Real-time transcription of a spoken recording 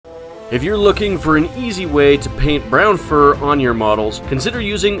If you're looking for an easy way to paint brown fur on your models, consider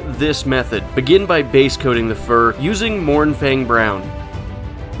using this method. Begin by base coating the fur using Mournfang Brown.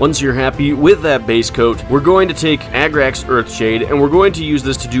 Once you're happy with that base coat, we're going to take Agrax Earthshade and we're going to use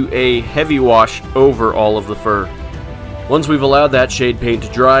this to do a heavy wash over all of the fur. Once we've allowed that shade paint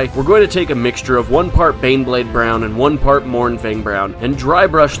to dry, we're going to take a mixture of 1 part Baneblade Brown and 1 part Mournfang Brown and dry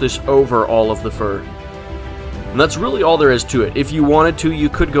brush this over all of the fur. And that's really all there is to it. If you wanted to, you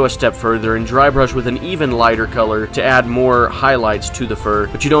could go a step further and dry brush with an even lighter color to add more highlights to the fur,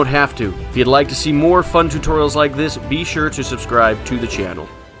 but you don't have to. If you'd like to see more fun tutorials like this, be sure to subscribe to the channel.